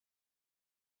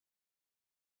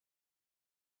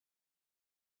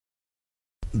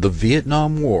The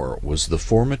Vietnam War was the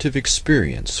formative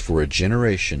experience for a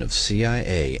generation of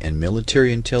CIA and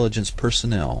military intelligence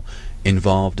personnel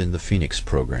involved in the Phoenix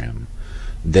program.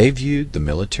 They viewed the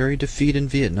military defeat in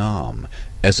Vietnam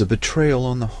as a betrayal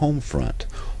on the home front,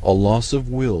 a loss of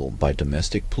will by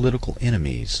domestic political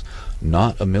enemies,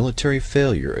 not a military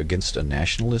failure against a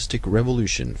nationalistic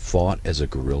revolution fought as a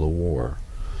guerrilla war.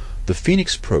 The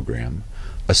Phoenix program,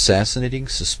 assassinating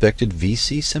suspected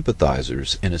VC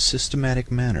sympathizers in a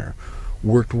systematic manner,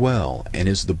 worked well and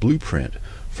is the blueprint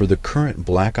for the current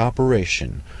black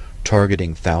operation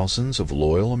targeting thousands of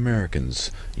loyal Americans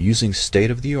using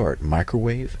state-of-the-art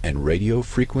microwave and radio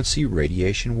frequency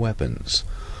radiation weapons.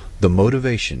 The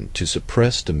motivation to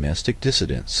suppress domestic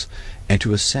dissidents and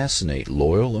to assassinate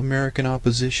loyal American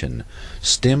opposition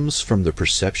stems from the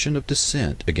perception of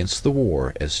dissent against the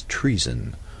war as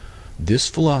treason. This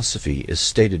philosophy is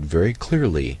stated very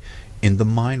clearly in the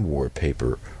Mind War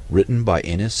paper written by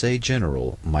NSA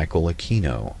General Michael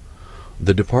Aquino.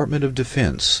 The Department of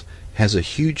Defense has a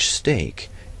huge stake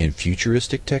in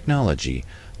futuristic technology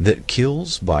that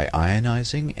kills by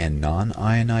ionizing and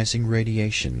non-ionizing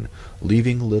radiation,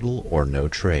 leaving little or no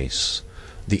trace.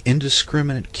 The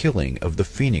indiscriminate killing of the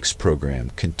Phoenix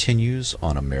program continues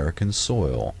on American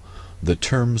soil. The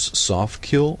terms soft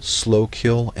kill, slow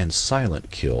kill, and silent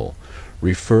kill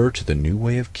refer to the new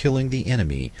way of killing the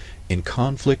enemy in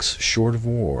conflicts short of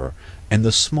war and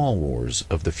the small wars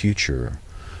of the future.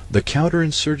 The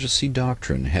counterinsurgency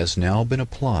doctrine has now been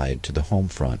applied to the home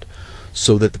front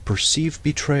so that the perceived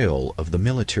betrayal of the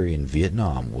military in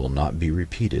Vietnam will not be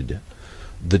repeated.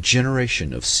 The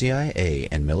generation of CIA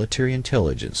and military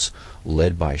intelligence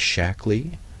led by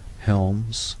Shackley,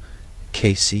 Helms,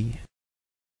 Casey,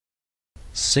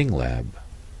 Singlab,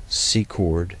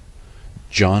 Secord,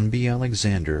 John B.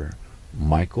 Alexander,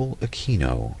 Michael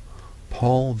Aquino,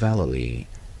 Paul Vallely,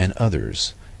 and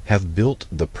others have built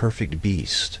the perfect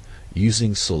beast,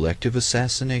 using selective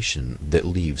assassination that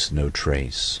leaves no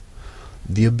trace.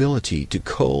 The ability to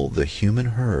cull the human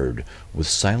herd with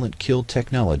silent kill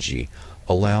technology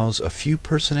allows a few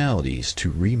personalities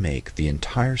to remake the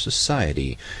entire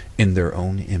society in their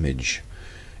own image.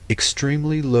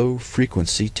 Extremely low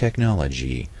frequency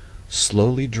technology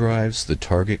slowly drives the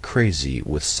target crazy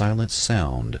with silent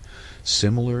sound,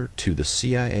 similar to the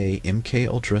CIA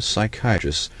MKUltra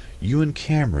psychiatrist Ewan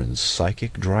Cameron's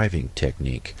psychic driving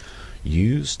technique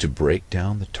used to break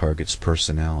down the target's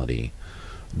personality.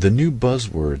 The new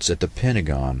buzzwords at the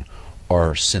Pentagon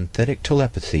are synthetic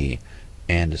telepathy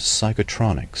and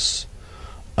psychotronics.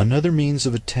 Another means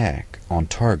of attack on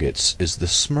targets is the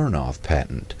Smirnov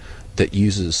patent that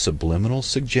uses subliminal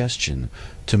suggestion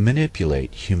to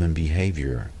manipulate human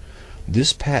behavior.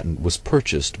 This patent was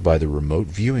purchased by the remote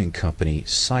viewing company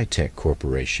Scitech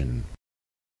Corporation.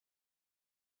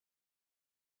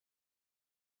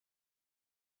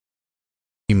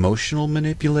 Emotional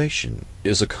manipulation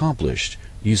is accomplished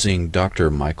using Dr.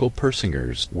 Michael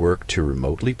Persinger's work to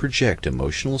remotely project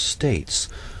emotional states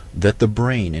that the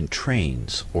brain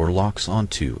entrains or locks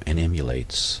onto and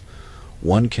emulates.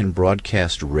 One can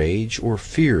broadcast rage or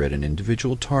fear at an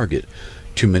individual target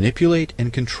to manipulate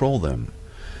and control them.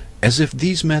 As if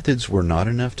these methods were not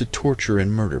enough to torture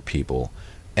and murder people,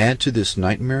 add to this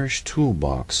nightmarish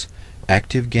toolbox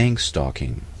active gang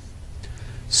stalking.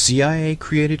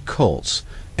 CIA-created cults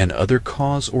and other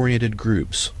cause-oriented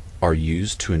groups are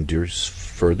used to induce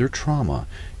further trauma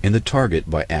in the target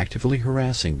by actively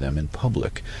harassing them in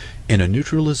public in a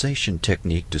neutralization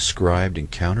technique described in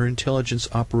counterintelligence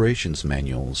operations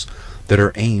manuals that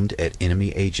are aimed at enemy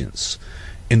agents.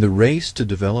 In the race to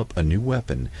develop a new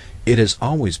weapon, it has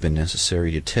always been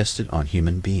necessary to test it on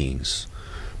human beings.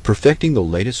 Perfecting the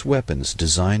latest weapons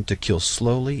designed to kill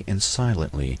slowly and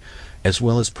silently, as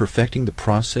well as perfecting the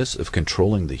process of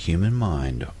controlling the human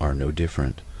mind, are no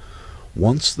different.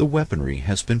 Once the weaponry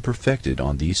has been perfected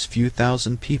on these few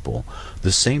thousand people,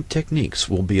 the same techniques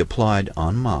will be applied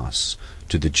en masse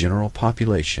to the general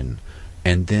population,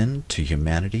 and then to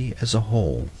humanity as a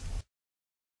whole.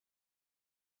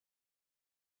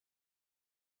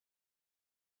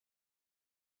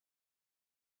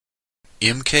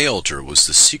 MKUltra was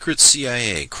the secret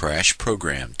CIA crash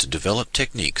program to develop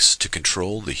techniques to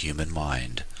control the human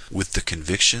mind, with the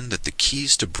conviction that the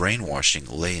keys to brainwashing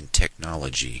lay in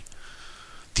technology.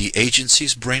 The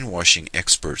agency's brainwashing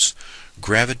experts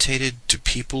gravitated to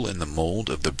people in the mold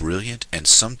of the brilliant and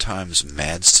sometimes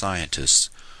mad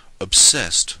scientists,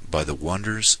 obsessed by the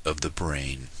wonders of the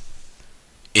brain.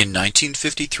 In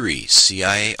 1953,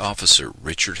 CIA officer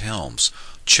Richard Helms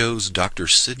chose Dr.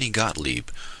 Sidney Gottlieb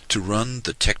to run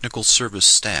the technical service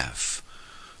staff.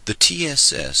 The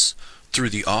TSS, through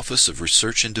the Office of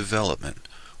Research and Development,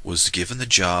 was given the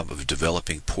job of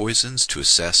developing poisons to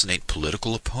assassinate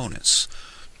political opponents,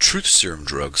 truth serum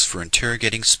drugs for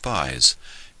interrogating spies,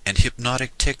 and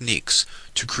hypnotic techniques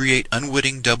to create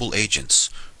unwitting double agents,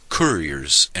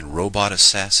 couriers, and robot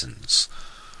assassins.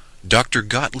 Dr.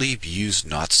 Gottlieb used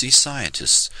Nazi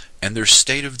scientists and their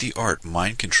state-of-the-art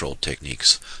mind control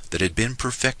techniques that had been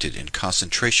perfected in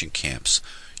concentration camps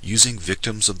using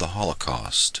victims of the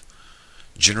Holocaust.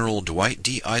 General Dwight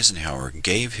D. Eisenhower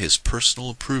gave his personal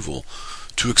approval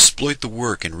to exploit the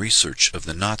work and research of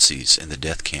the Nazis in the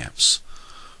death camps.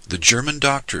 The German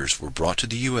doctors were brought to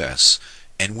the U.S.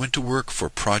 and went to work for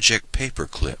Project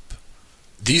Paperclip.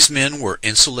 These men were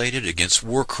insulated against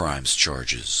war crimes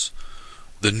charges.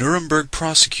 The Nuremberg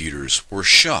prosecutors were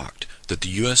shocked that the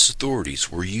U.S.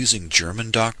 authorities were using German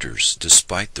doctors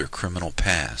despite their criminal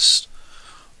past.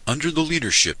 Under the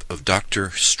leadership of Dr.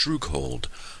 Strughold,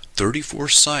 34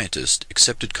 scientists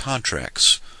accepted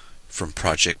contracts from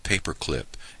Project Paperclip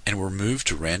and were moved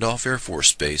to Randolph Air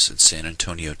Force Base in San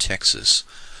Antonio, Texas.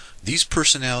 These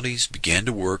personalities began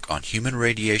to work on human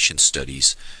radiation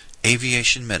studies,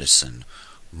 aviation medicine,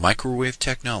 microwave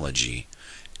technology,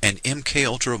 and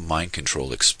MKUltra mind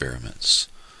control experiments.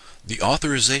 The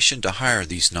authorization to hire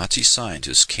these Nazi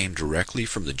scientists came directly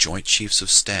from the Joint Chiefs of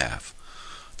Staff.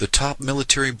 The top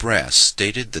military brass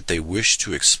stated that they wished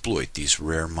to exploit these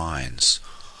rare minds.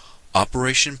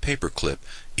 Operation Paperclip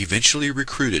eventually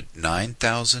recruited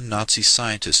 9,000 Nazi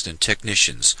scientists and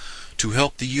technicians to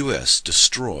help the U.S.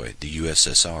 destroy the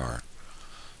USSR.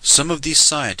 Some of these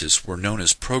scientists were known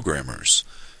as programmers,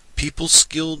 people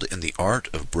skilled in the art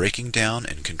of breaking down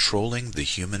and controlling the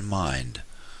human mind.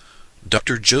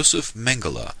 Dr. Joseph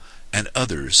Mengele and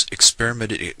others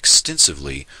experimented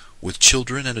extensively with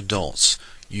children and adults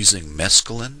using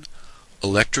mescaline,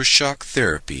 electroshock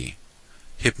therapy,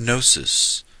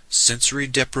 hypnosis, sensory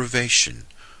deprivation,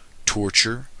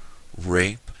 torture,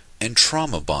 rape, and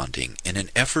trauma bonding in an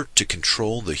effort to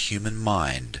control the human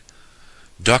mind.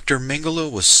 Dr.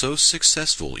 Mengele was so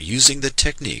successful using the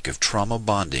technique of trauma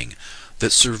bonding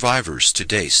that survivors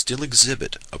today still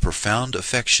exhibit a profound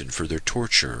affection for their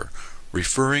torturer,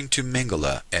 referring to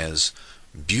Mengele as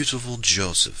Beautiful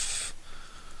Joseph.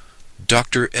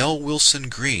 Dr. L. Wilson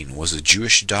Green was a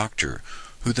Jewish doctor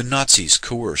who the Nazis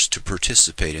coerced to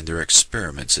participate in their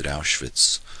experiments at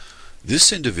Auschwitz.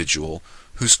 This individual,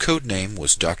 whose code name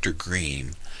was Dr.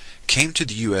 Green, came to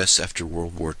the U.S. after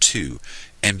World War II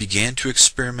and began to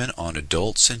experiment on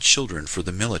adults and children for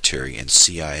the military and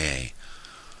CIA.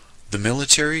 The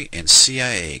military and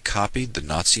CIA copied the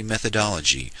Nazi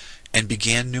methodology and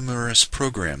began numerous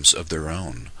programs of their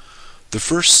own. The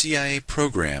first CIA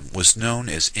program was known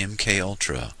as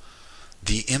MKUltra.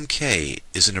 The MK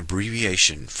is an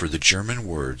abbreviation for the German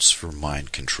words for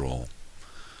mind control.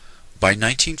 By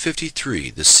 1953,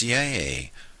 the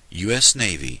CIA, U.S.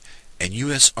 Navy, and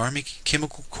U.S. Army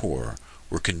Chemical Corps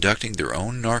were conducting their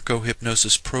own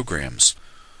narco-hypnosis programs.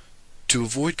 To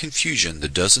avoid confusion, the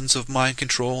dozens of mind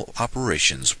control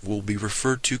operations will be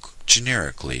referred to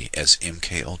generically as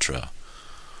MKUltra.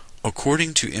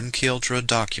 According to MKUltra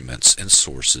documents and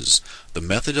sources, the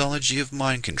methodology of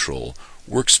mind control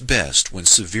works best when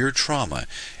severe trauma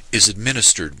is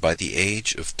administered by the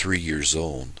age of 3 years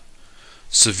old.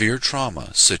 Severe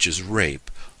trauma, such as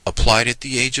rape, applied at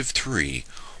the age of 3,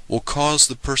 will cause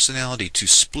the personality to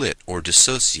split or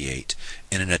dissociate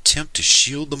in an attempt to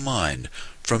shield the mind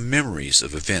from memories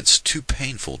of events too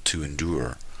painful to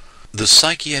endure. The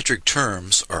psychiatric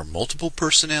terms are multiple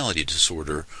personality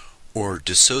disorder or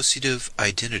dissociative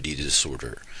identity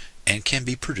disorder, and can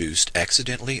be produced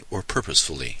accidentally or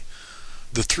purposefully.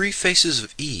 The Three Faces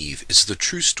of Eve is the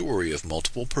true story of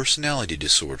multiple personality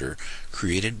disorder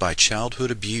created by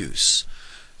childhood abuse.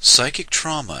 Psychic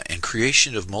trauma and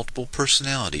creation of multiple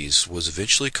personalities was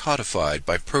eventually codified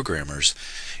by programmers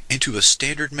into a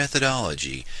standard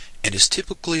methodology and is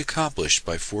typically accomplished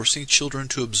by forcing children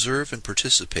to observe and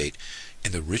participate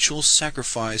in the ritual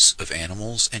sacrifice of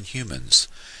animals and humans,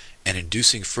 and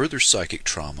inducing further psychic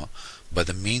trauma by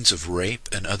the means of rape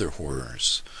and other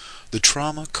horrors. The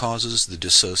trauma causes the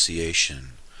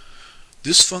dissociation.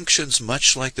 This functions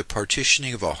much like the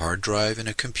partitioning of a hard drive in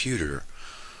a computer.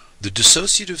 The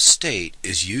dissociative state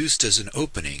is used as an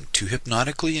opening to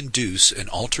hypnotically induce an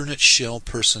alternate shell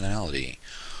personality.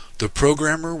 The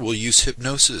programmer will use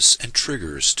hypnosis and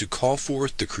triggers to call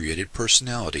forth the created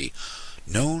personality,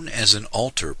 known as an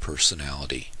alter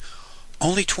personality.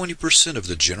 Only 20% of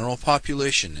the general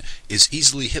population is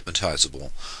easily hypnotizable,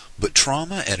 but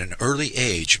trauma at an early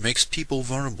age makes people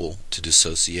vulnerable to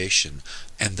dissociation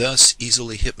and thus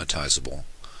easily hypnotizable.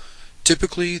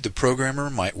 Typically, the programmer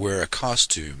might wear a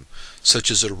costume, such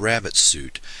as a rabbit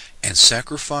suit, and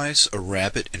sacrifice a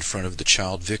rabbit in front of the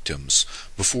child victims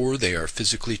before they are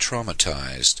physically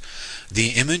traumatized. The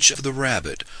image of the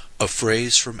rabbit, a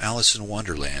phrase from Alice in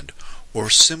Wonderland, or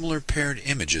similar paired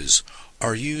images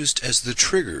are used as the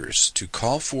triggers to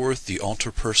call forth the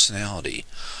alter personality.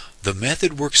 The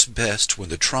method works best when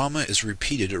the trauma is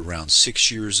repeated around 6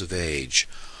 years of age.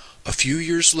 A few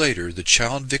years later, the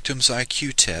child victim's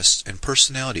IQ test and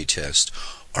personality test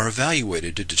are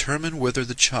evaluated to determine whether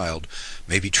the child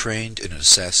may be trained in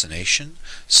assassination,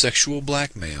 sexual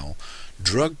blackmail,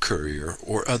 drug courier,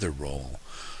 or other role.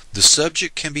 The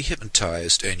subject can be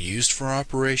hypnotized and used for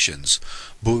operations,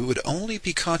 but would only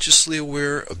be consciously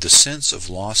aware of the sense of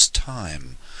lost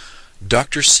time.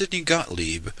 Dr. Sidney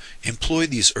Gottlieb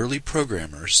employed these early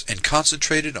programmers and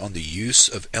concentrated on the use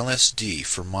of LSD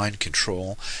for mind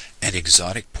control and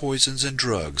exotic poisons and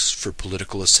drugs for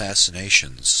political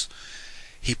assassinations.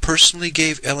 He personally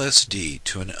gave LSD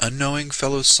to an unknowing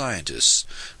fellow scientist,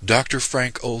 Dr.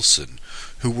 Frank Olson,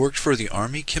 who worked for the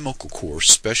Army Chemical Corps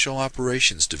Special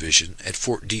Operations Division at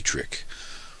Fort Detrick.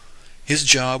 His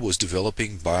job was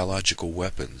developing biological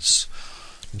weapons.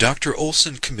 Dr.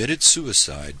 Olson committed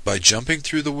suicide by jumping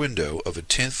through the window of a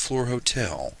 10th floor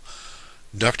hotel.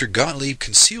 Dr. Gottlieb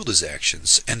concealed his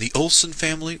actions, and the Olson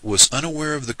family was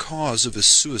unaware of the cause of his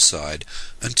suicide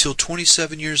until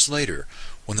 27 years later,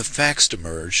 when the facts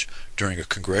emerged during a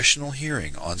congressional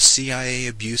hearing on CIA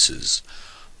abuses.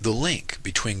 The link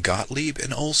between Gottlieb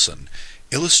and Olson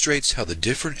illustrates how the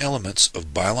different elements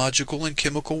of biological and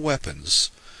chemical weapons,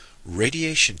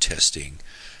 radiation testing,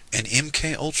 and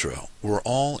MK-Ultra were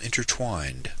all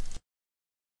intertwined.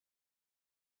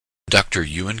 Dr.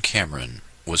 Ewan Cameron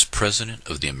was president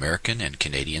of the American and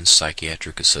Canadian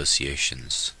Psychiatric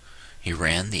Associations. He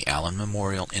ran the Allen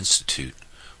Memorial Institute,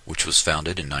 which was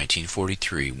founded in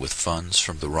 1943 with funds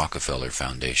from the Rockefeller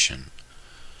Foundation.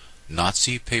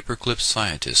 Nazi paperclip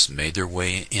scientists made their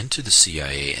way into the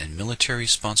CIA and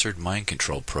military-sponsored mind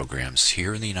control programs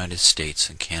here in the United States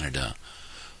and Canada.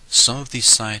 Some of these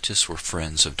scientists were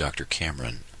friends of Dr.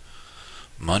 Cameron.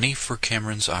 Money for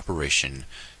Cameron's operation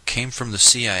came from the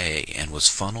CIA and was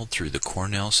funneled through the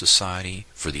Cornell Society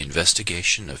for the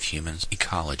Investigation of Human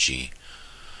Ecology.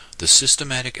 The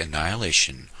systematic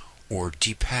annihilation or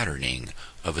depatterning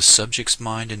of a subject's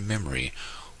mind and memory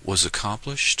was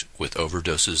accomplished with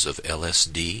overdoses of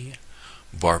LSD,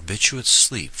 barbiturate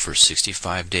sleep for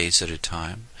 65 days at a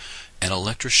time, and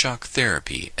electroshock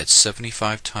therapy at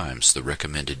 75 times the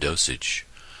recommended dosage.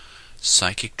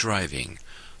 Psychic driving,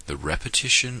 the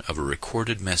repetition of a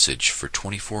recorded message for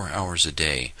 24 hours a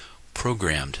day,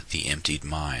 programmed the emptied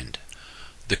mind.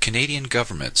 The Canadian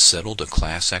government settled a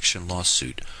class action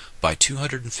lawsuit by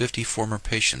 250 former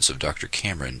patients of Dr.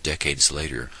 Cameron decades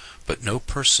later, but no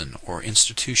person or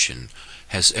institution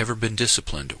has ever been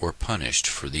disciplined or punished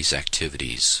for these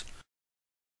activities.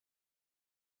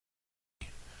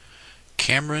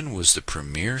 Cameron was the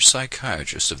premier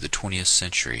psychiatrist of the 20th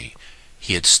century.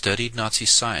 He had studied Nazi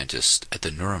scientists at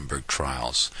the Nuremberg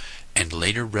trials, and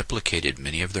later replicated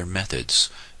many of their methods,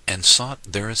 and sought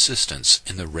their assistance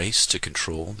in the race to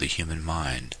control the human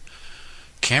mind.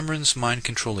 Cameron's mind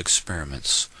control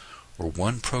experiments were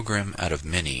one program out of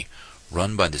many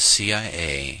run by the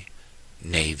CIA,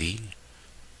 Navy,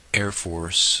 Air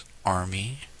Force,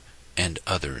 Army, and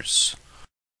others.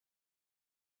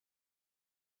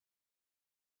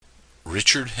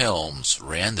 Richard Helms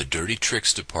ran the Dirty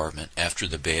Tricks Department after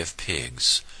the Bay of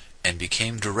Pigs, and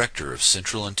became Director of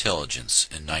Central Intelligence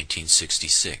in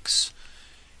 1966.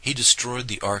 He destroyed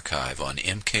the archive on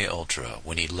MK-Ultra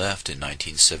when he left in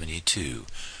 1972,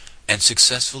 and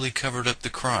successfully covered up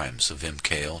the crimes of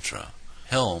MK-Ultra.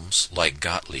 Helms, like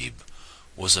Gottlieb,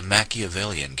 was a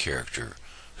Machiavellian character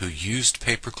who used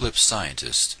paperclip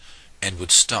scientists and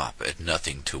would stop at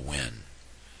nothing to win.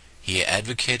 He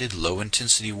advocated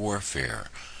low-intensity warfare,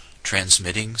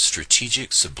 transmitting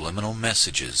strategic subliminal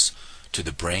messages to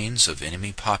the brains of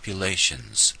enemy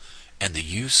populations, and the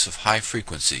use of high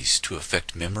frequencies to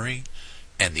affect memory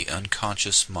and the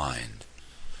unconscious mind.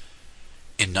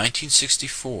 In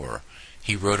 1964,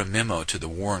 he wrote a memo to the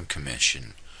Warren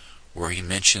Commission, where he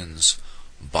mentions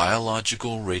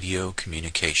biological radio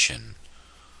communication.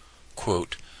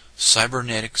 Quote,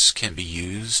 "Cybernetics can be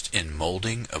used in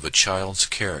molding of a child's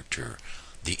character,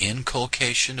 the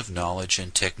inculcation of knowledge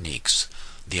and techniques,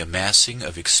 the amassing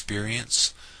of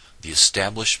experience, the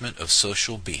establishment of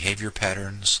social behavior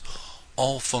patterns,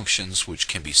 all functions which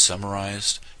can be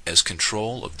summarized as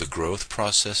control of the growth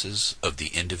processes of the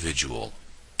individual."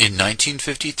 In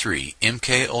 1953,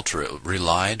 MK-Ultra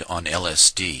relied on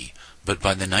LSD, But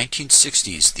by the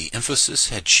 1960s, the emphasis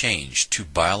had changed to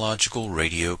biological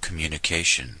radio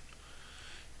communication.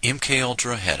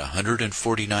 MKUltra had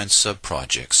 149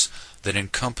 sub-projects that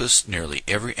encompassed nearly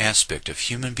every aspect of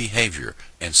human behavior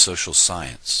and social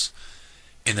science.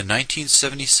 In the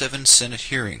 1977 Senate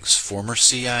hearings, former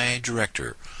CIA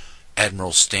Director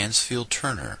Admiral Stansfield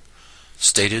Turner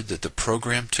stated that the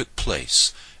program took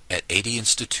place at 80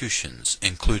 institutions,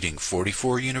 including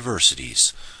 44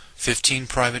 universities, 15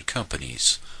 private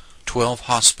companies, 12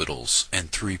 hospitals,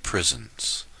 and 3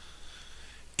 prisons.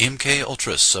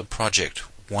 MKUltra Subproject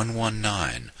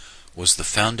 119 was the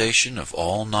foundation of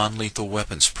all non-lethal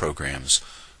weapons programs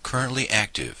currently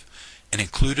active and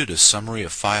included a summary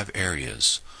of 5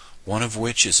 areas, one of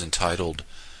which is entitled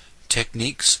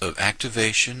Techniques of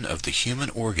Activation of the Human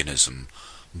Organism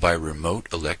by Remote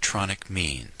Electronic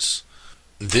Means.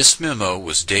 This memo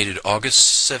was dated August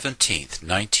 17,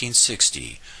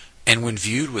 1960, and when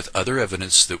viewed with other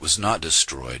evidence that was not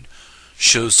destroyed,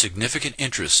 shows significant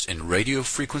interest in radio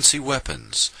frequency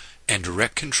weapons and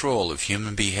direct control of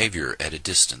human behavior at a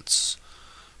distance.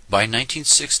 By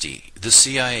 1960, the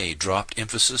CIA dropped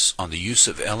emphasis on the use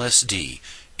of LSD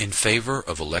in favor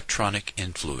of electronic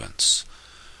influence.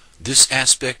 This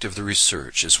aspect of the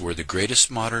research is where the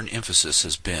greatest modern emphasis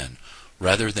has been,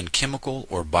 rather than chemical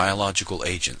or biological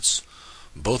agents,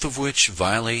 both of which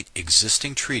violate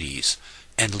existing treaties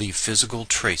and leave physical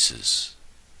traces.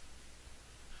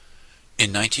 In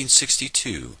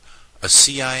 1962, a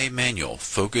CIA manual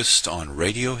focused on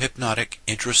radiohypnotic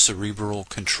intracerebral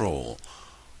control,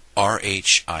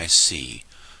 RHIC,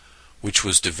 which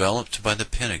was developed by the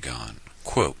Pentagon,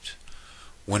 quote,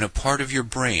 "When a part of your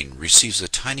brain receives a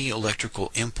tiny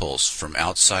electrical impulse from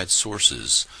outside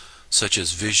sources, such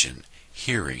as vision,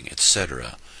 hearing,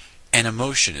 etc., an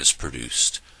emotion is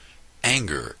produced.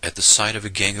 Anger at the sight of a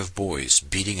gang of boys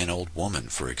beating an old woman,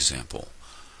 for example.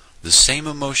 The same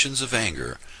emotions of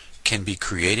anger can be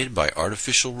created by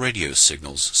artificial radio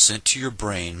signals sent to your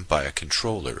brain by a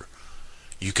controller.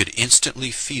 You could instantly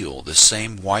feel the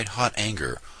same white-hot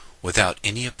anger without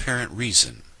any apparent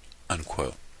reason."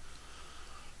 Unquote.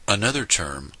 Another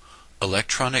term,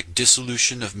 electronic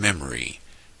dissolution of memory,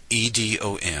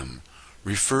 EDOM,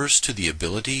 refers to the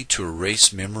ability to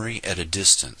erase memory at a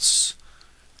distance.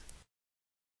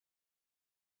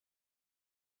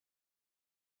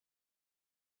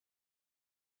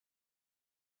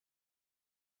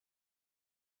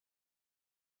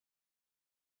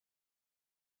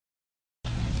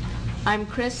 I'm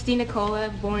Chris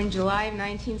DiNicola, born July of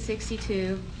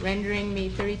 1962, rendering me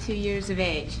 32 years of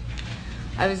age.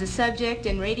 I was a subject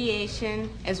in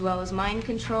radiation as well as mind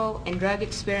control and drug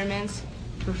experiments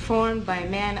performed by a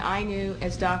man I knew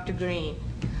as Dr. Green.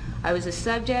 I was a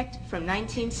subject from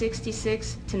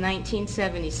 1966 to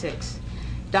 1976.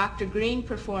 Dr. Green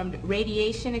performed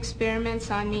radiation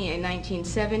experiments on me in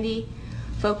 1970,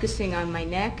 focusing on my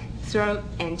neck, throat,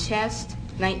 and chest,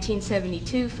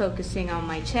 1972 focusing on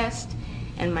my chest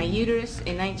and my uterus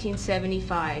in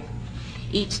 1975.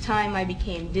 Each time I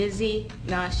became dizzy,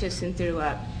 nauseous, and threw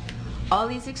up. All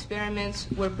these experiments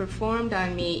were performed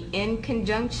on me in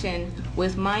conjunction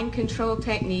with mind control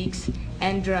techniques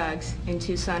and drugs in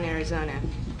Tucson, Arizona.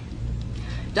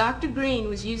 Dr. Green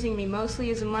was using me mostly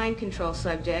as a mind control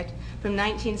subject from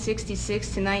 1966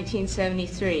 to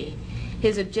 1973.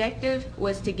 His objective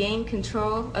was to gain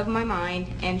control of my mind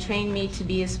and train me to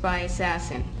be a spy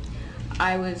assassin.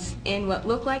 I was in what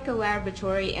looked like a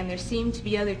laboratory and there seemed to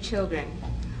be other children.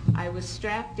 I was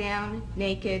strapped down,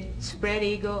 naked, spread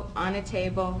eagle, on a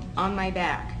table, on my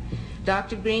back.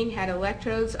 Dr. Green had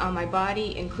electrodes on my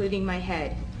body, including my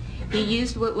head. He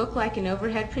used what looked like an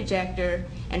overhead projector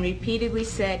and repeatedly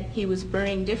said he was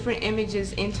burning different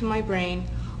images into my brain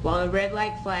while a red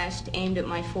light flashed aimed at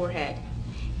my forehead.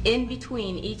 In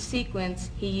between each sequence,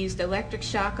 he used electric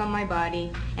shock on my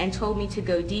body and told me to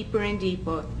go deeper and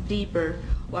deeper,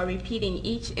 while repeating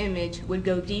each image would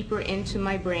go deeper into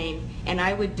my brain, and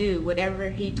I would do whatever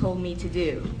he told me to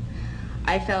do.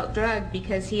 I felt drugged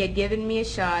because he had given me a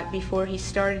shot before he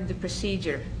started the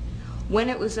procedure. When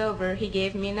it was over, he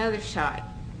gave me another shot.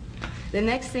 The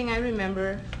next thing I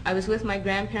remember, I was with my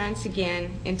grandparents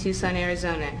again in Tucson,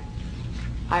 Arizona.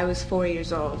 I was 4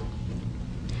 years old.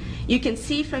 You can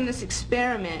see from this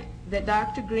experiment that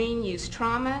Dr. Green used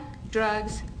trauma,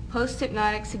 drugs,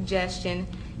 post-hypnotic suggestion,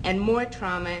 and more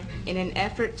trauma in an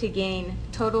effort to gain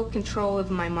total control of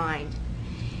my mind.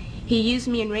 He used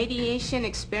me in radiation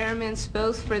experiments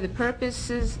both for the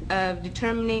purposes of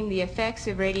determining the effects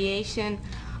of radiation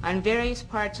on various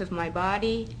parts of my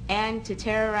body and to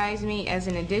terrorize me as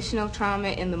an additional trauma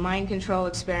in the mind control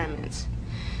experiments.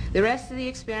 The rest of the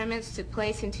experiments took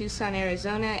place in Tucson,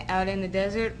 Arizona, out in the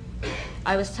desert.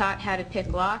 I was taught how to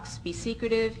pick locks, be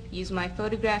secretive, use my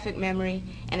photographic memory,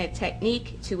 and a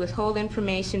technique to withhold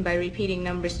information by repeating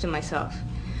numbers to myself.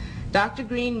 Dr.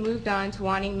 Green moved on to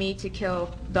wanting me to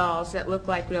kill dolls that look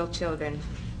like real children.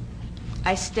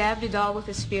 I stabbed a doll with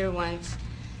a spear once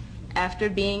after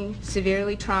being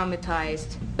severely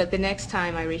traumatized, but the next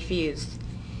time I refused.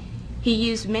 He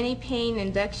used many pain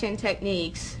induction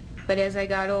techniques, but as I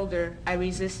got older, I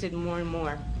resisted more and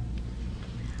more.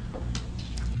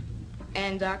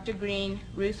 And Dr. Green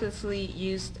ruthlessly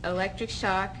used electric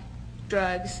shock,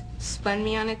 drugs, spun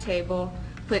me on a table,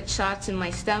 put shots in my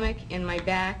stomach, in my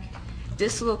back,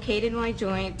 dislocated my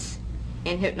joints,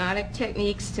 and hypnotic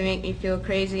techniques to make me feel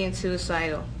crazy and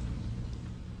suicidal.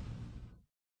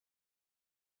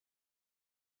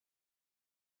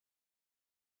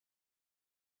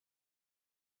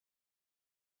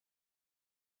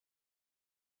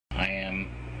 I am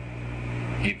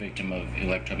a victim of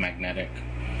electromagnetic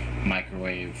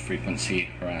microwave frequency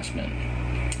harassment.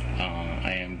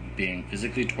 I am being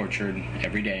physically tortured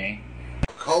every day.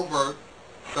 Covert,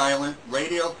 silent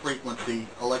radio frequency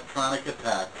electronic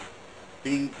attacks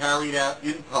being carried out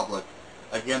in public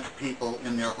against people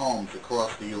in their homes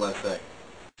across the USA.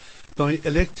 The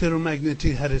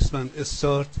electromagnetic harassment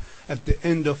started at the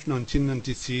end of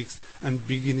 1996 and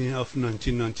beginning of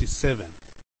 1997.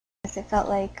 It felt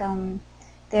like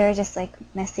they were just like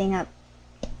messing up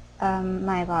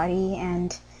my body,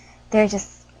 and it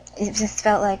just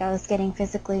felt like I was getting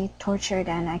physically tortured,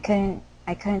 and I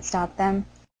couldn't stop them.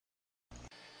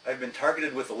 I've been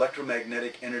targeted with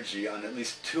electromagnetic energy on at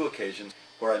least 2 occasions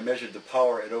where I measured the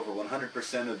power at over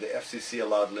 100% of the FCC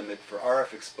allowed limit for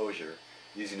RF exposure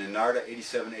using a NARDA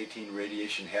 8718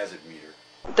 radiation hazard meter.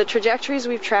 The trajectories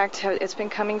we've tracked, it's been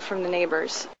coming from the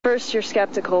neighbors. First, you're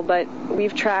skeptical, but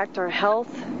we've tracked our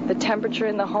health, the temperature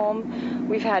in the home.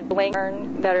 We've had blanks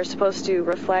that are supposed to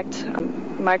reflect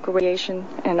microradiation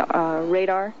and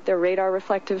radar. They're radar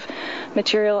reflective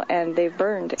material, and they've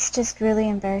burned. It's just really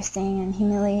embarrassing and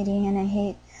humiliating, and I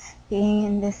hate being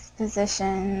in this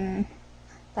position,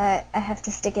 but I have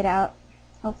to stick it out.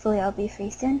 Hopefully I'll be free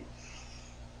soon.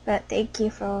 But thank you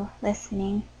for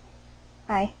listening.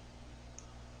 Bye.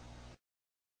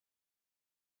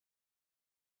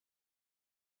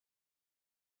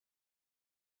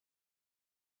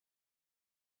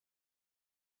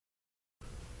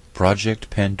 Project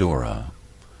Pandora.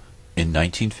 In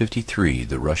 1953,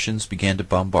 the Russians began to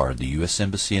bombard the U.S.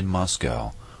 Embassy in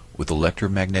Moscow with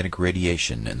electromagnetic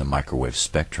radiation in the microwave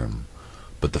spectrum,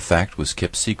 but the fact was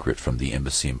kept secret from the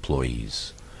embassy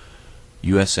employees.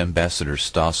 U.S. Ambassador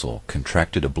Stossel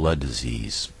contracted a blood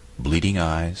disease, bleeding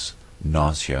eyes,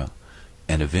 nausea,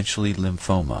 and eventually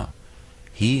lymphoma.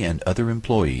 He and other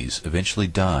employees eventually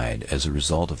died as a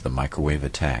result of the microwave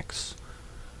attacks.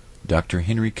 Dr.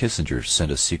 Henry Kissinger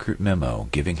sent a secret memo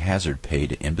giving hazard pay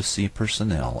to embassy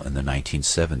personnel in the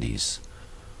 1970s.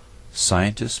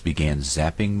 Scientists began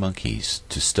zapping monkeys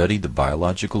to study the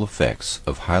biological effects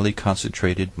of highly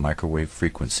concentrated microwave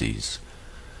frequencies.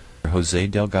 Jose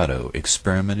Delgado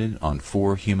experimented on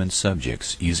 4 human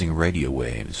subjects using radio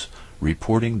waves,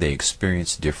 reporting they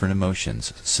experienced different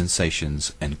emotions,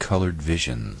 sensations, and colored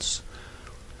visions.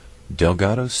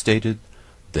 Delgado stated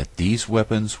that these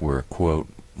weapons were, quote,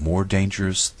 more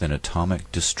dangerous than atomic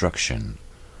destruction.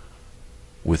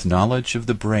 With knowledge of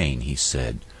the brain, he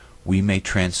said, we may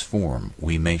transform,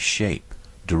 we may shape,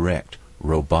 direct,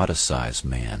 roboticize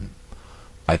man.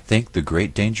 I think the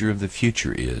great danger of the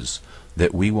future is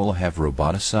that we will have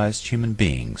roboticized human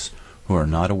beings who are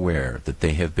not aware that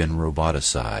they have been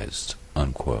roboticized,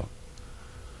 unquote.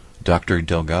 Dr.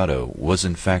 Delgado was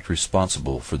in fact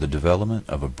responsible for the development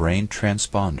of a brain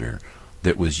transponder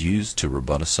that was used to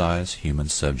roboticize human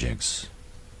subjects.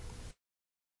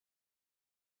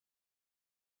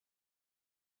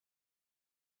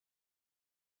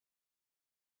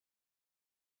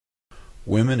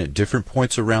 Women at different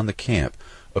points around the camp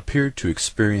appeared to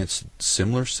experience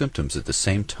similar symptoms at the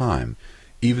same time,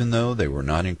 even though they were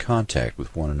not in contact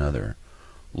with one another.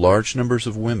 Large numbers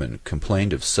of women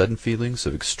complained of sudden feelings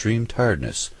of extreme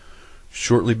tiredness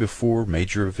shortly before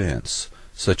major events,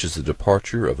 such as the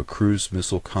departure of a cruise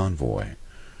missile convoy.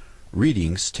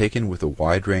 Readings taken with a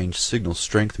wide-range signal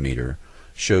strength meter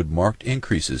showed marked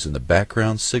increases in the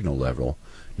background signal level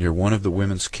near one of the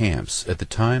women's camps at the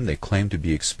time they claimed to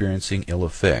be experiencing ill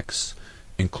effects,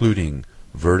 including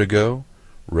vertigo,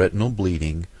 retinal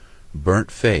bleeding, burnt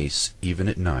face even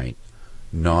at night,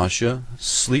 nausea,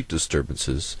 sleep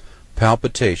disturbances,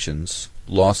 palpitations,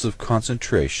 loss of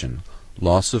concentration,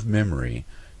 loss of memory,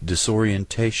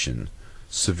 disorientation,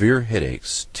 severe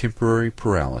headaches, temporary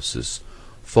paralysis,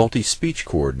 faulty speech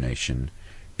coordination,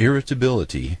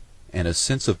 irritability, and a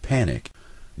sense of panic.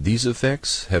 These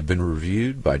effects have been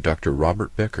reviewed by Dr.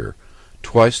 Robert Becker,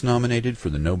 twice nominated for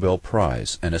the Nobel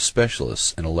Prize and a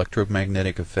specialist in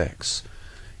electromagnetic effects.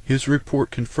 His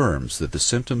report confirms that the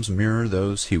symptoms mirror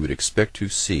those he would expect to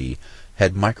see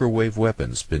had microwave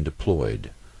weapons been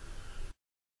deployed.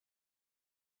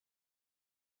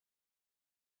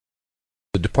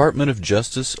 The Department of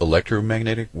Justice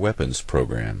Electromagnetic Weapons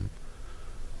Program.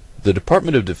 The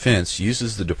Department of Defense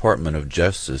uses the Department of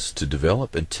Justice to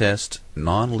develop and test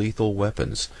non-lethal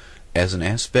weapons as an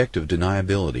aspect of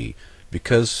deniability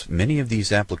because many of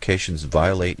these applications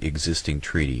violate existing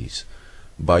treaties.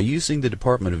 By using the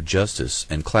Department of Justice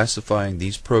and classifying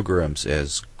these programs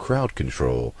as crowd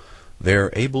control, they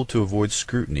are able to avoid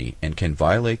scrutiny and can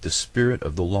violate the spirit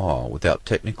of the law without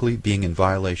technically being in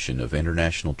violation of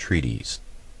international treaties.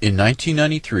 In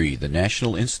 1993, the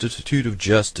National Institute of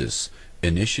Justice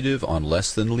Initiative on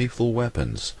Less Than Lethal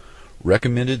Weapons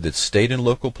recommended that state and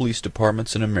local police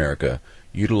departments in America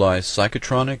utilize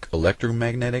psychotronic,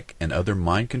 electromagnetic, and other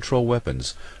mind control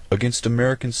weapons against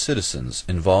American citizens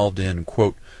involved in,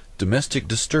 quote, domestic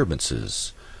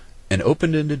disturbances, an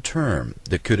open-ended term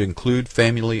that could include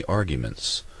family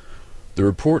arguments. The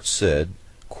report said,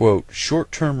 quote,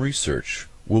 short-term research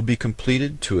will be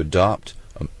completed to adopt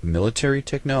military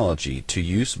technology to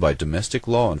use by domestic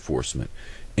law enforcement,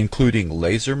 including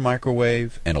laser,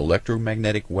 microwave, and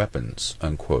electromagnetic weapons,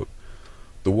 unquote.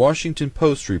 The Washington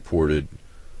Post reported,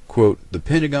 quote, the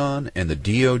Pentagon and the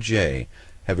DOJ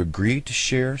have agreed to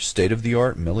share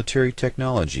state-of-the-art military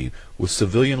technology with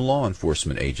civilian law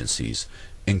enforcement agencies,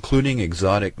 including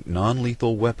exotic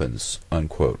non-lethal weapons,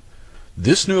 unquote.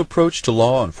 This new approach to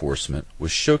law enforcement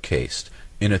was showcased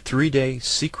in a 3-day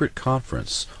secret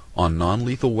conference on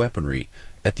non-lethal weaponry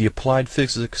at the Applied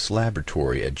Physics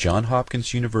Laboratory at Johns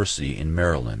Hopkins University in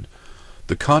Maryland.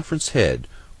 The conference head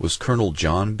was Colonel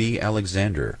John B.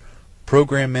 Alexander,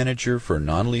 Program Manager for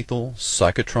Non-Lethal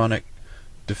Psychotronic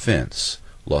Defense,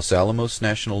 Los Alamos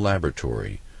National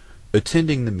Laboratory.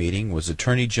 Attending the meeting was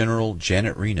Attorney General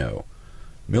Janet Reno,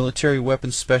 military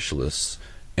weapons specialists,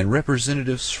 and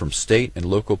representatives from state and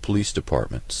local police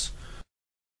departments.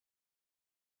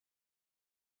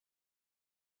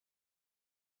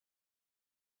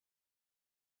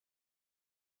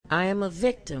 I am a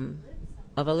victim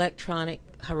of electronic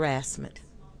harassment.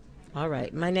 All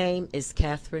right, my name is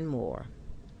Catherine Moore.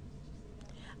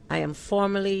 I am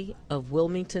formerly of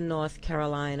Wilmington, North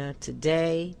Carolina.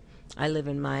 Today, I live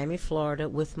in Miami, Florida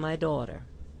with my daughter.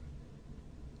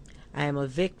 I am a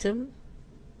victim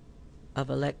of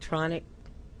electronic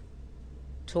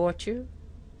torture,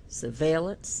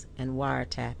 surveillance, and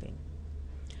wiretapping.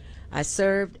 I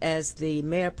served as the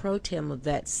mayor pro tem of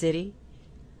that city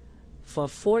for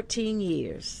 14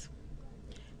 years.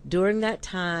 During that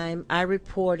time, I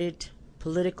reported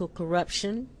political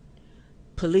corruption,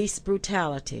 police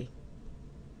brutality,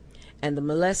 and the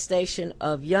molestation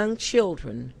of young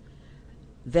children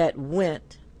that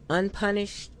went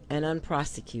unpunished and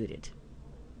unprosecuted.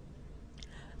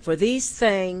 For these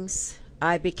things,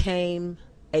 I became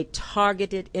a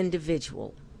targeted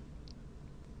individual.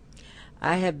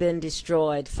 I have been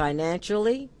destroyed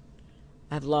financially.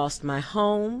 I've lost my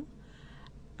home.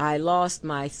 I lost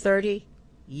my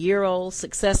 30-year-old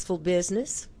successful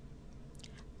business.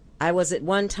 I was at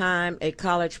one time a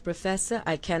college professor.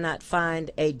 I cannot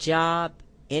find a job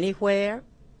anywhere.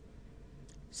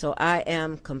 So I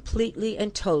am completely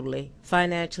and totally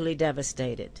financially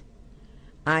devastated.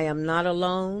 I am not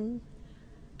alone.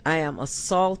 I am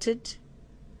assaulted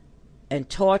and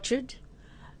tortured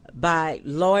by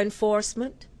law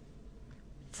enforcement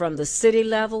from the city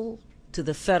level to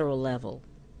the federal level.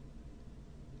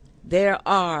 There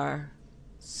are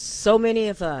so many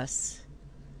of us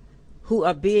who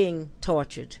are being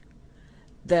tortured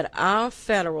that our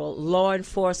federal law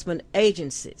enforcement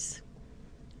agencies,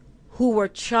 who were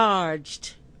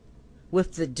charged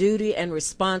with the duty and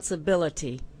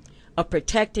responsibility of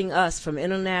protecting us from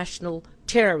international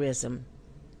terrorism,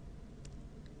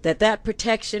 that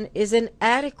protection is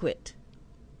inadequate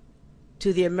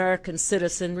to the American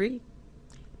citizenry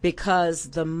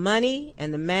because the money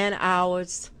and the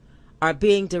man-hours are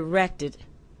being directed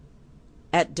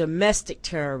at domestic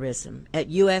terrorism, at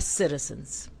U.S.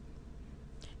 citizens.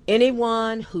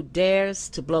 Anyone who dares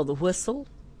to blow the whistle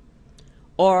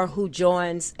or who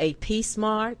joins a peace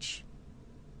march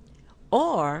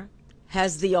or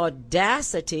has the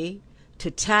audacity to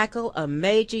tackle a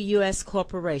major U.S.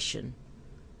 corporation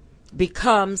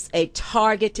becomes a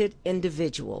targeted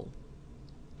individual.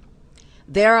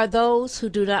 There are those who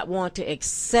do not want to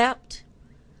accept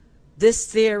this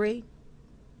theory,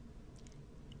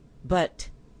 but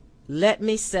let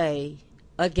me say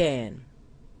again,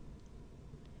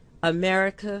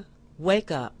 America, wake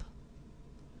up.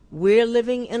 We're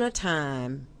living in a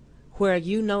time where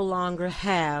you no longer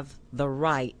have the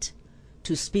right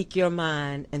to speak your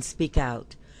mind and speak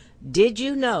out. Did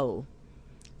you know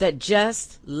that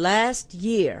just last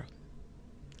year,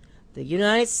 the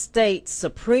United States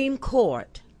Supreme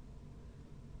Court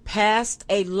passed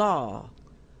a law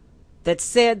that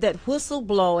said that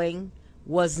whistleblowing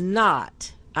was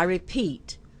not, I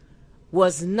repeat,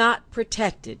 was not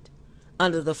protected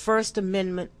under the First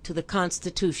Amendment to the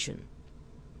Constitution.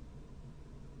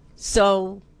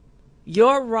 So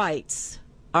your rights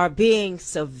are being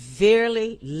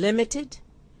severely limited.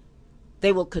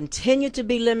 They will continue to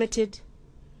be limited,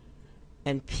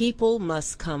 and people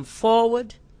must come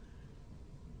forward,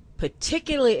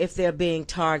 particularly if they're being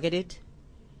targeted,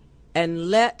 and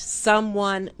let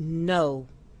someone know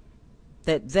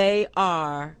that they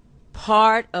are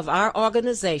part of our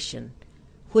organization,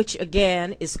 which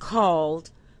again is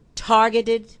called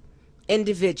Targeted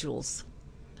Individuals.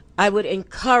 I would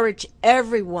encourage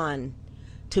everyone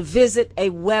to visit a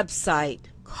website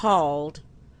called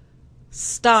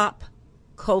Stop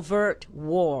Covert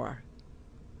War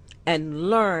and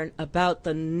learn about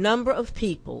the number of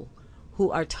people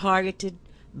who are targeted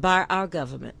by our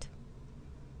government.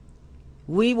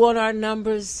 We want our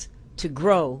numbers to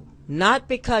grow, not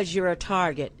because you're a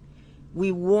target.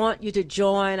 We want you to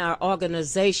join our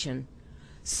organization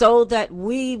so that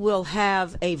we will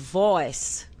have a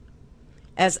voice.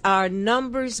 As our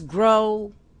numbers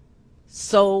grow,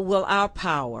 so will our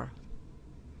power.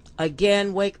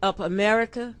 Again, wake up,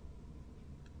 America.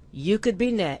 You could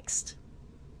be next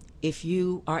if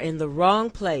you are in the wrong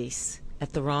place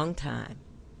at the wrong time.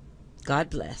 God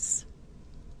bless.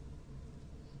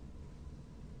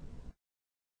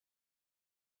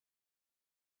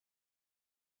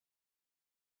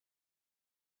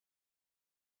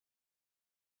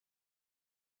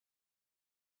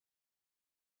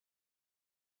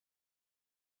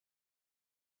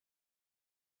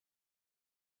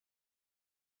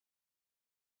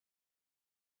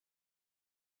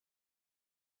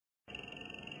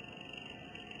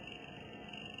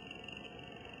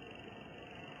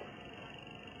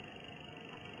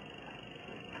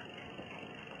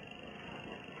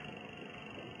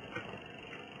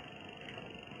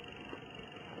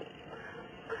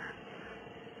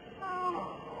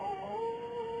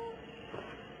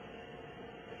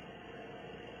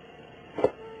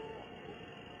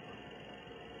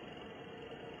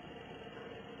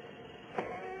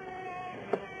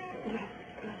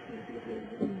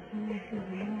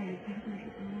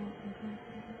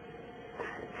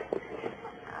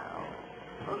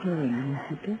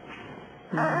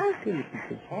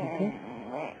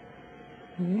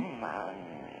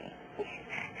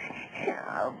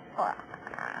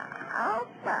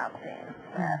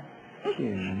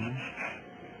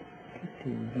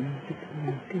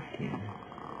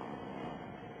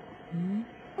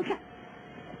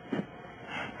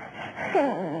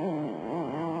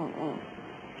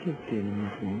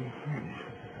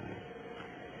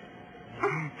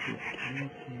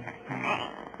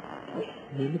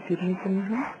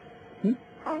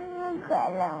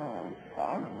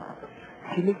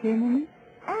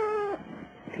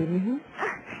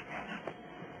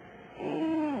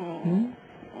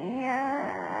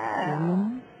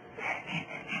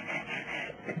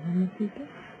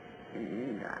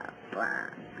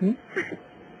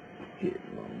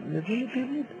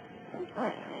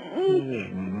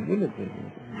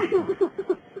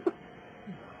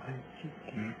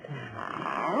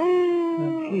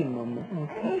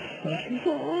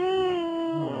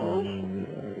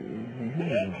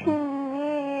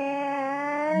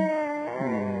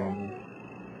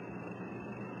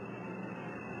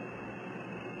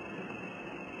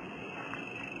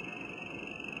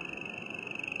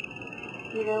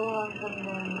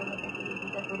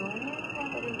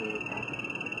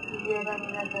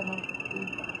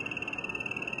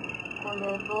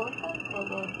 Color rosa y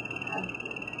color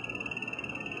azul.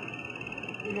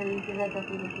 Y le dice la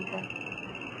tapirecita,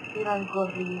 y van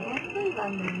corriendo y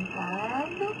van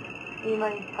brincando, y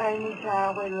hay mucha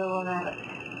agua y luego van a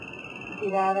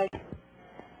tirar ahí.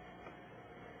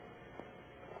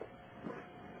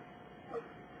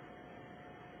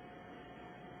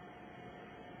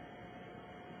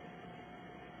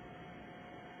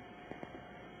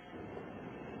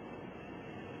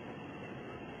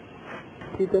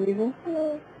 ¿Sí te dijo?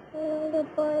 No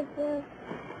puedo hacer.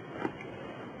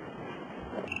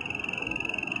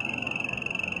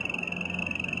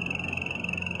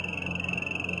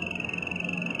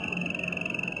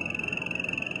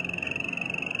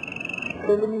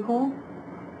 duele, mijo?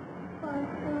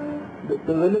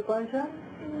 ¿Te duele pancha?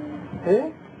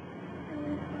 ¿Eh?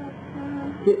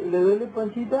 ¿Le duele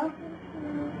pancita?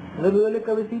 ¿No le duele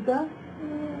cabecita?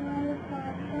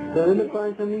 ¿Le duele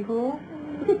pancha, mijo?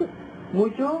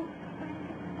 ¿Mucho?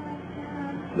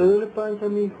 ¿Le duele pancha,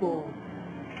 mijo?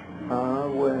 Ah,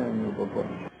 bueno, papá.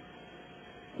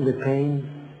 The pain,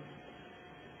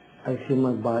 I feel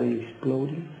my body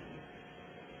exploding.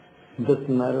 It doesn't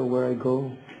matter where I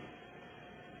go,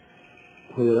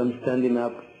 whether I'm standing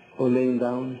up or laying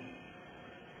down.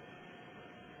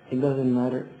 It doesn't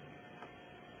matter.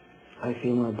 I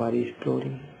feel my body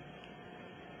exploding.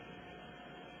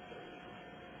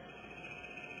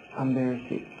 I'm very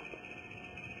sick.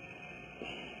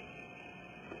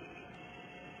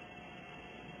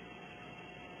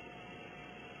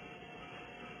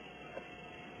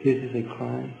 This is a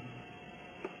crime.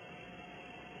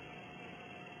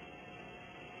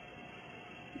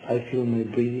 I feel my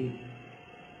breathing.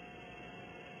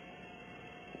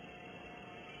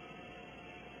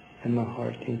 And my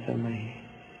heart inside my head.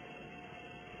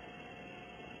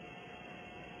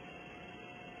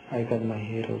 I got my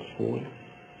head all swollen.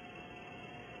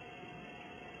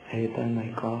 Every time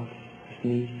I cough,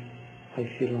 sneeze, I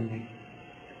feel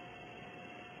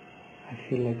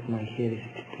like my head is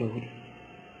exploding.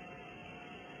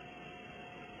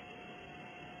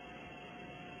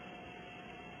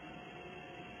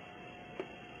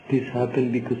 This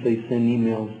happened because I sent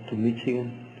emails to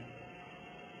Michigan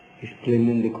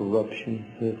explaining the corruption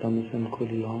of the Thomas M.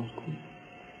 Cody Law School.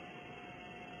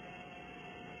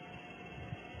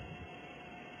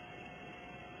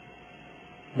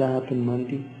 That happened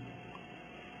Monday.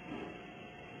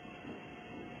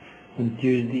 On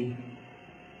Tuesday,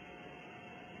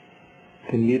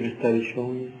 the meter started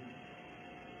showing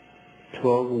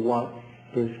 12 watts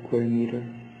per square meter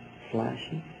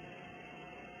flashing.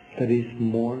 That is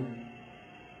more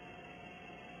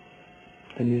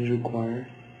than is required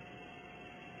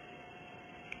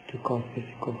to cause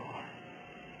physical harm.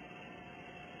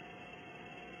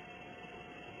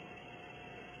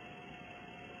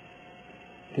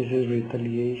 This is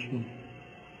retaliation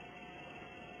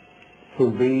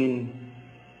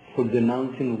for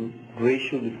denouncing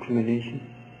racial discrimination.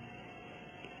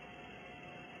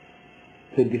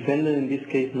 The defendant in this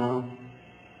case now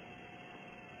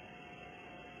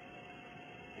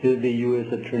is the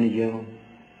U.S. Attorney General,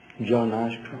 John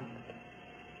Ashcroft.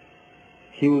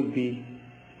 He will be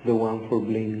the one for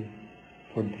blaming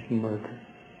for this murder.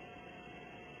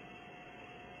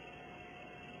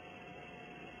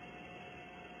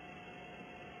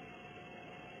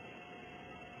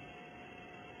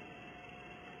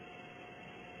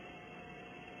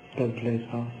 God bless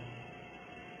us,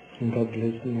 and God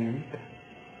bless America.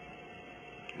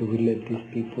 We will let these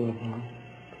people alone.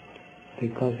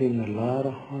 They're causing a lot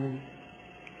of harm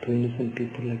to innocent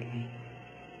people like me,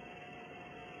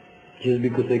 just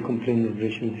because I complain of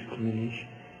racial discrimination.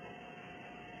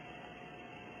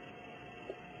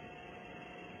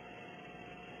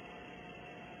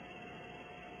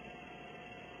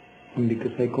 And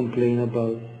because I complain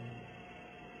about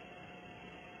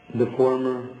the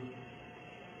former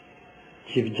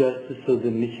Chief Justice of the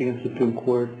Michigan Supreme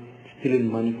Court stealing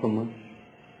money from us.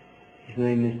 His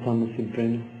name is Thomas E.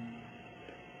 Brennan,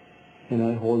 and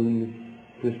I hold him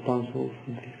responsible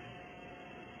for this.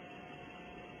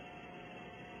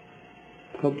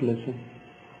 God bless him.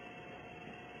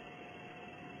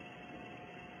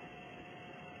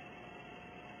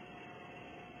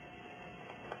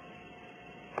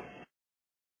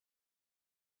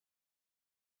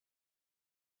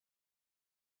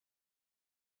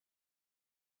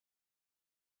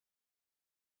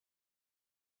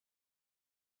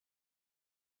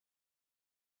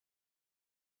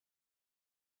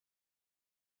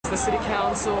 The city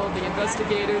council, the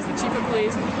investigators, the chief of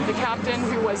police, the captain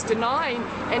who was denying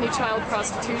any child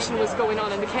prostitution was going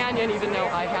on in the canyon, even though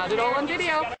I had it all on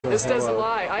video. This doesn't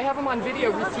lie. I have them on video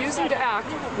refusing to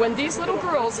act when these little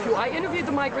girls, who I interviewed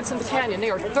the migrants in the canyon, they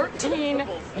are 13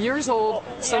 years old,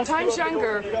 sometimes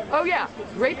younger. Oh yeah,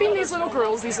 raping these little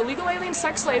girls, these illegal alien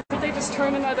sex slaves, but they just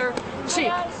turn another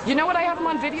cheek. You know what I have them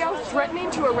on video? Threatening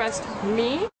to arrest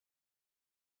me.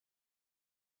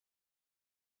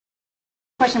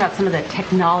 Question about some of the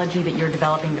technology that you're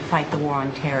developing to fight the war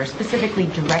on terror, specifically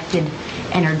directed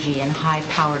energy and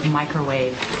high-powered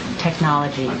microwave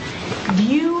technology.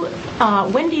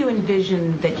 When do you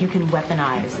envision that you can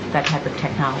weaponize that type of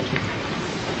technology?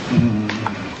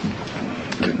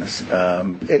 Goodness,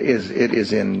 it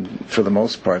is in, for the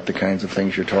most part, the kinds of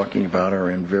things you're talking about are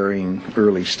in varying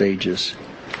early stages.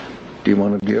 Do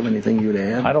you have anything you'd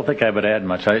add? I don't think I would add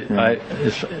much.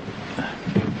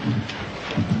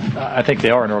 I think they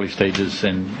are in early stages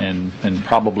and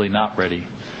probably not ready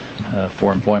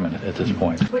for employment at this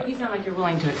point. But you sound like you're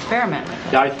willing to experiment with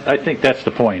it. Yeah, I think that's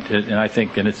the point, and I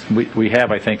think, and it's we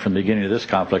have, I think, from the beginning of this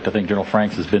conflict, I think General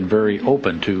Franks has been very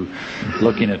open to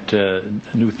looking at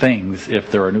new things if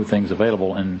there are new things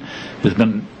available, and has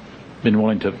been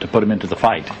willing to put them into the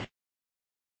fight.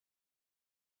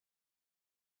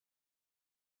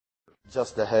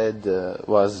 Just the head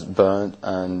was burned,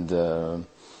 and the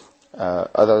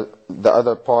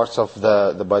other parts of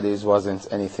the bodies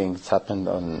wasn't anything that happened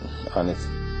on it.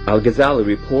 Al-Ghazali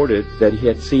reported that he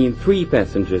had seen 3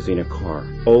 passengers in a car,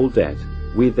 all dead,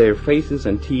 with their faces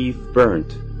and teeth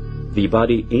burnt, the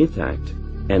body intact,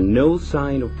 and no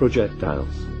sign of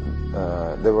projectiles.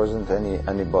 There wasn't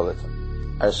any bullet.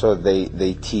 I saw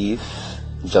the teeth,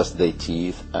 just the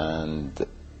teeth, and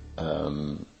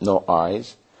no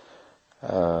eyes.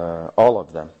 All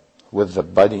of them, with the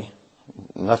body,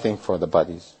 nothing for the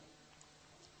bodies,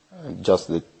 just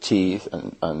the teeth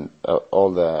and all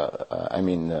the,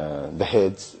 the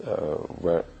heads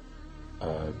were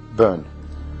burned.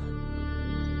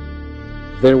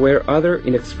 There were other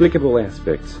inexplicable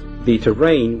aspects. The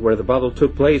terrain where the battle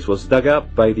took place was dug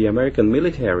up by the American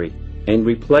military and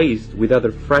replaced with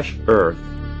other fresh earth.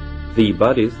 The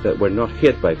bodies that were not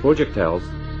hit by projectiles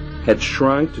had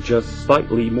shrunk to just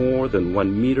slightly more than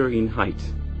 1 meter in height.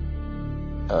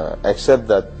 Except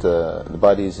that the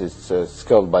bodies is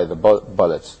killed by the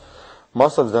bullets.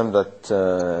 Most of them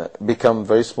that become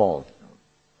very small.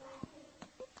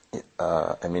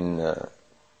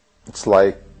 It's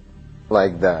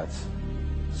like that,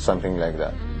 something like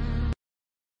that.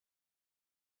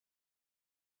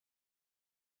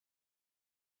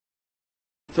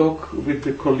 Talk with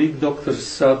the colleague Dr.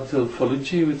 Saad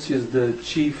Al-Faluji, which is the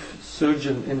chief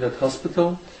surgeon in that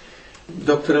hospital.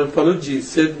 Dr. Al-Faluji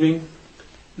said me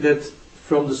that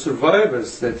from the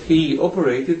survivors that he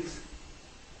operated,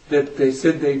 that they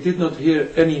said they did not hear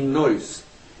any noise.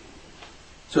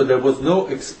 So there was no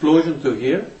explosion to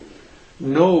hear,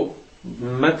 no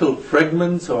metal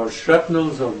fragments or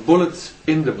shrapnels or bullets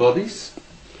in the bodies.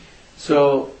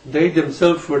 So they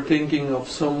themselves were thinking of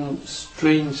some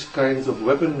strange kinds of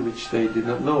weapon which they did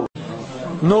not know.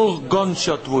 No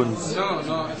gunshot wounds. No.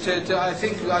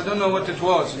 I don't know what it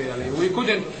was really.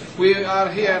 We are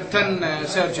here 10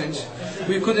 surgeons.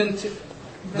 We couldn't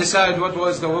decide what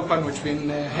was the weapon which been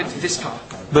hit this car.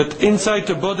 But inside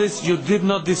the bodies you did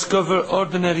not discover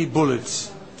ordinary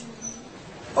bullets.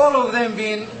 All of them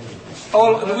being,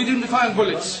 we didn't find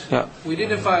bullets. Yeah. We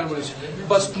didn't find bullets.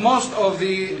 But most of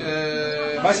the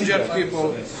injured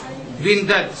people been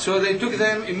dead. So they took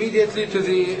them immediately to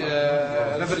the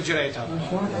refrigerator.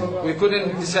 We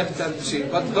couldn't dissect and see.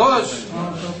 But those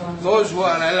who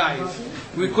are alive,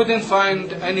 we couldn't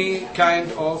find any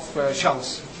kind of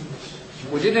shells.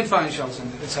 We didn't find shells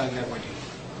inside their body.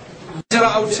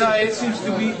 Outside, it seems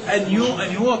to be a new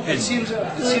weapon. It seems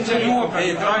a new weapon.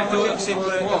 They try to do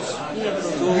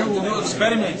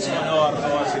experiments on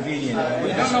our civilian. We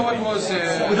don't know what was.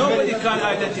 Nobody can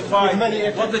identify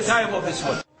what the type of this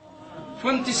was.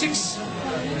 26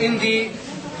 in the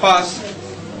past.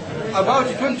 About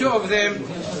 20 of them.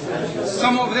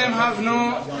 Some of them have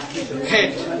no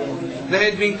head. The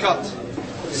head being cut.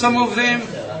 Some of them,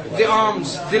 the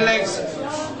arms, the legs.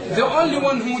 The only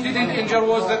one who didn't injure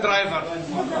was the driver.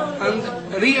 And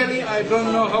really, I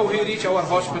don't know how he reached our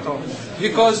hospital.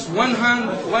 Because one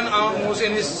arm was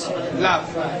in his lap.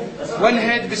 One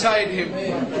head beside him.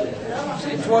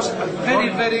 It was a very,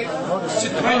 very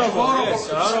strange,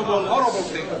 horrible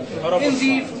thing. In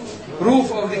the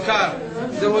roof of the car,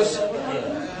 there was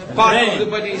part of the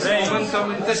body,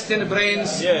 momentum, intestine,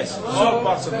 brains. Yes, all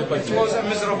parts of the body. It was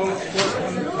miserable. It was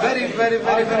very, very,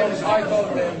 very, very miserable. I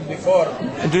told them before.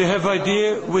 Do you have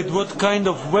idea with what kind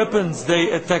of weapons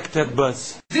they attacked that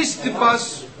bus? The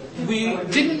bus, we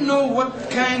didn't know what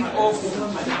kind of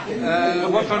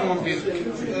weapon would be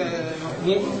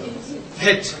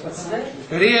hit.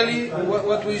 Really,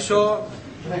 what we saw,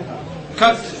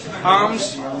 cut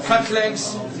arms, cut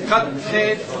legs, cut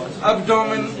head,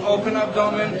 abdomen, open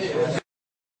abdomen.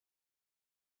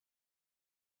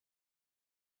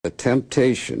 The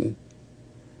temptation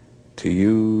to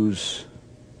use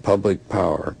public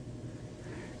power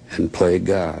and play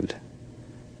God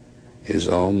is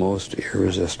almost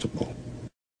irresistible.